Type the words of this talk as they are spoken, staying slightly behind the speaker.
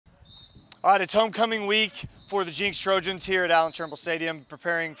All right, it's homecoming week for the Jinx Trojans here at Allen Turnbull Stadium,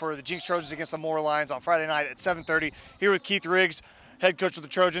 preparing for the Jinx Trojans against the Moore Lions on Friday night at 7:30. Here with Keith Riggs, head coach of the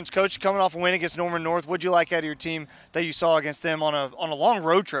Trojans. Coach, coming off a win against Norman North, what'd you like out of your team that you saw against them on a long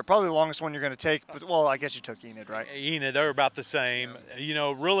road trip? Probably the longest one you're going to take. But, well, I guess you took Enid, right? Enid, they're about the same. You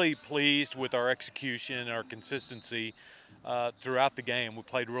know, really pleased with our execution, our consistency throughout the game. We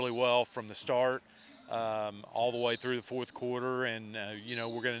played really well from the start. All the way through the fourth quarter, and you know,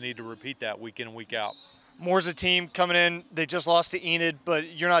 we're going to need to repeat that week in and week out. Moore's a team coming in. They just lost to Enid,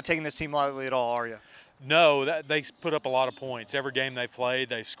 but you're not taking this team lightly at all, are you? No, they put up a lot of points. Every game they played,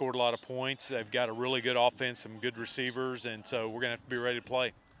 they've scored a lot of points. They've got a really good offense, some good receivers, and so we're going to have to be ready to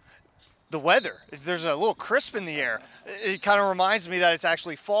play. The weather, there's a little crisp in the air. It kind of reminds me that it's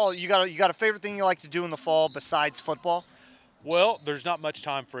actually fall. You got a favorite thing you like to do in the fall besides football? Well, there's not much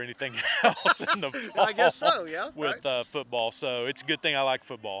time for anything else in the fall. I guess so, yeah. With football, so it's a good thing I like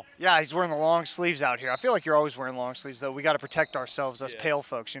football. Yeah, he's wearing the long sleeves out here. I feel like you're always wearing long sleeves, though. We got to protect ourselves, us pale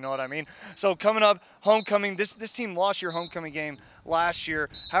folks. You know what I mean? So coming up, homecoming. This team lost your homecoming game last year.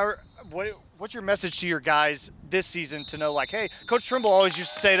 What's your message to your guys this season to know, like, hey, Coach Trimble always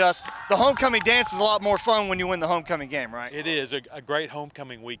used to say to us, the homecoming dance is a lot more fun when you win the homecoming game, right? It is. A great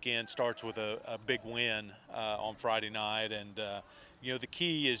homecoming weekend starts with a big win on Friday night. And, you know, the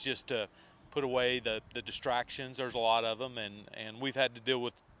key is just to put away the distractions. There's a lot of them, and we've had to deal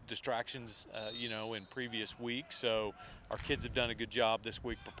with distractions, you know, in previous weeks. So our kids have done a good job this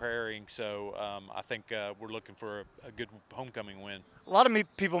week preparing. So I think we're looking for a good homecoming win. A lot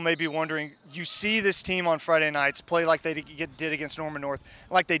of people may be wondering, you see this team on Friday nights play like they did against Norman North,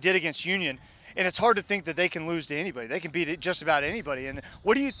 like they did against Union, and it's hard to think that they can lose to anybody. They can beat just about anybody. And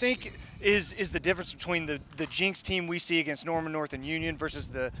what do you think is the difference between the Jinx team we see against Norman North and Union versus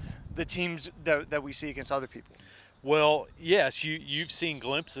the teams that we see against other people? Well, yes, you've seen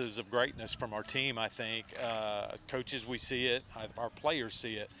glimpses of greatness from our team, I think. Coaches, we see it. Our players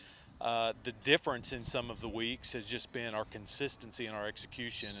see it. The difference in some of the weeks has just been our consistency and our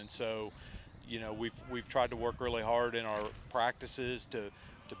execution. And so, you know, we've tried to work really hard in our practices to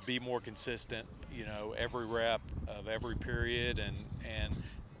be more consistent, you know, every rep of every period. And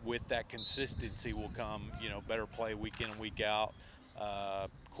with that consistency will come, you know, better play week in and week out,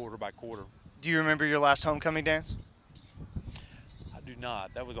 quarter by quarter. Do you remember your last homecoming dance? Do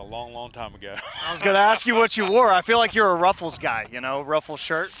not. That was a long, long time ago. I was going to ask you what you wore. I feel like you're a Ruffles guy, you know, Ruffles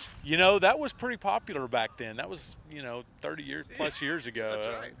shirt. You know, that was pretty popular back then. That was, you know, 30 plus years ago.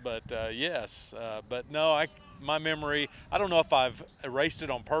 That's right. But yes, but no, my memory, I don't know if I've erased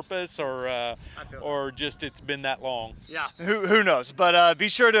it on purpose or just it's been that long. Yeah, who knows? But be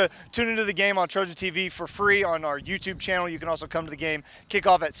sure to tune into the game on Trojan TV for free on our YouTube channel. You can also come to the game,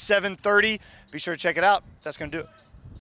 kickoff at 7:30. Be sure to check it out. That's going to do it.